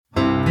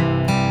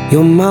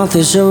Your mouth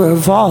is a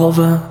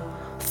revolver,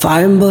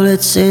 firing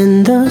bullets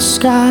in the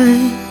sky.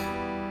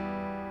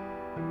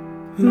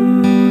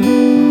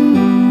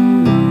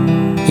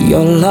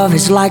 Your love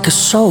is like a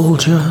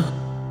soldier,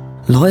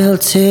 loyal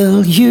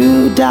till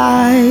you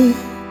die.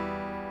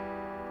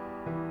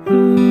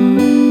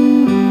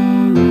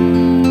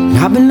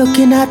 I've been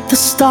looking at the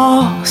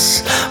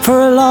stars for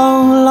a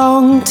long,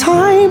 long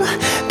time.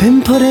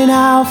 Been putting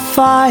out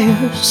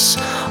fires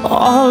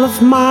all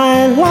of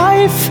my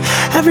life.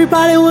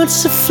 Everybody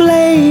wants a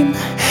flame,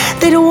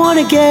 they don't want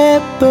to get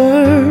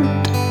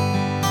burned.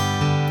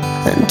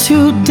 And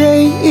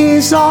today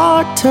is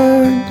our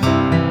turn.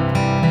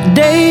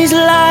 Days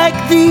like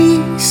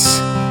these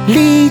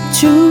lead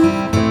to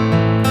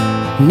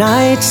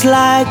nights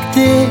like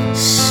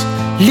this,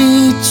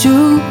 lead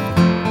to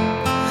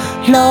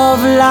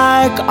love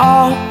like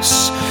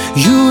ours.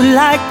 You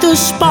like the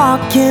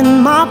spark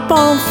in my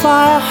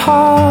bonfire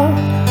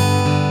heart.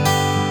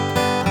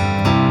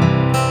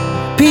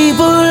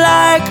 People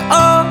like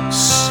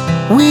us,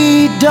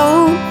 we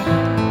don't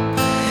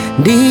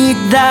need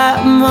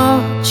that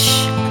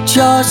much,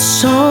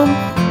 just someone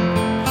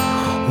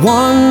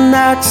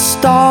that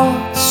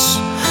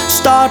starts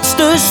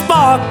the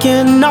spark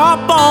in our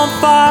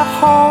bonfire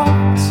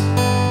hearts.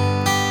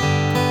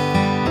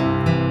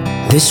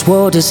 This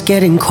world is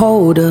getting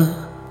colder,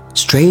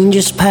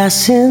 strangers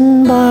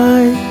passing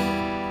by.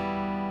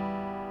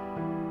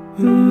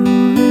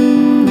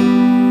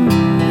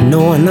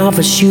 No one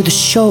offers you the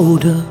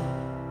shoulder,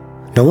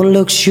 no one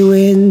looks you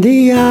in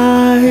the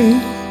eye.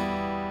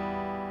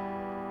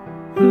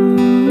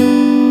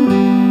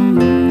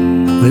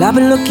 Well, I've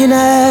been looking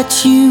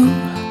at you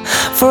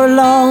for a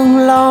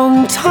long,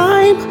 long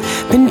time.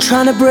 Been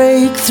trying to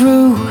break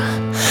through,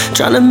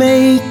 trying to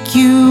make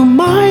you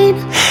mine.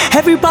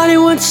 Everybody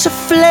wants a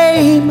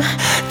flame,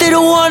 they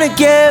don't want to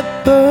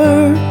get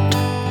burned.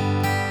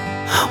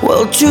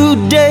 Well,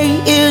 today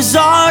is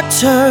our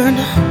turn.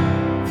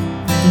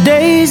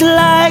 Days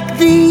like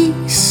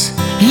these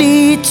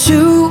lead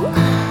to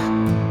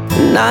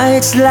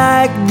nights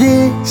like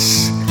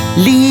this,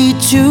 lead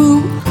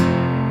to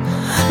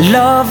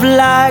love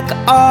like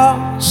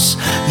ours.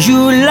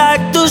 You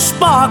like the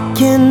spark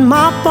in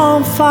my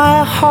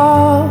bonfire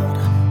heart.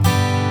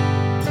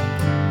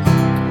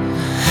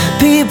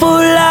 People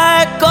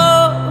like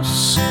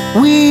us,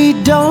 we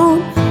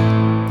don't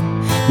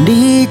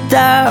need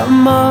that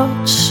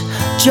much,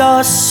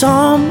 just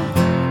someone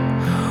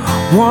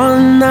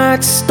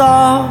that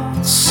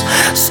starts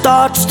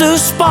the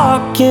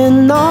spark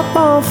in our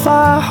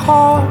bonfire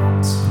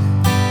hearts.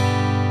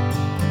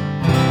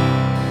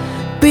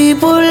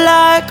 People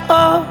like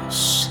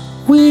us,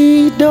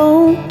 we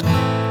don't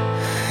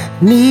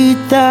need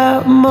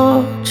that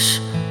much,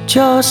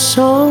 just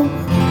someone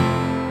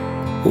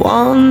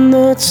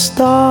that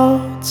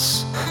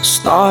starts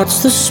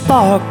the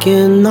spark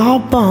in our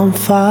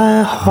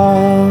bonfire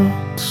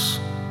heart.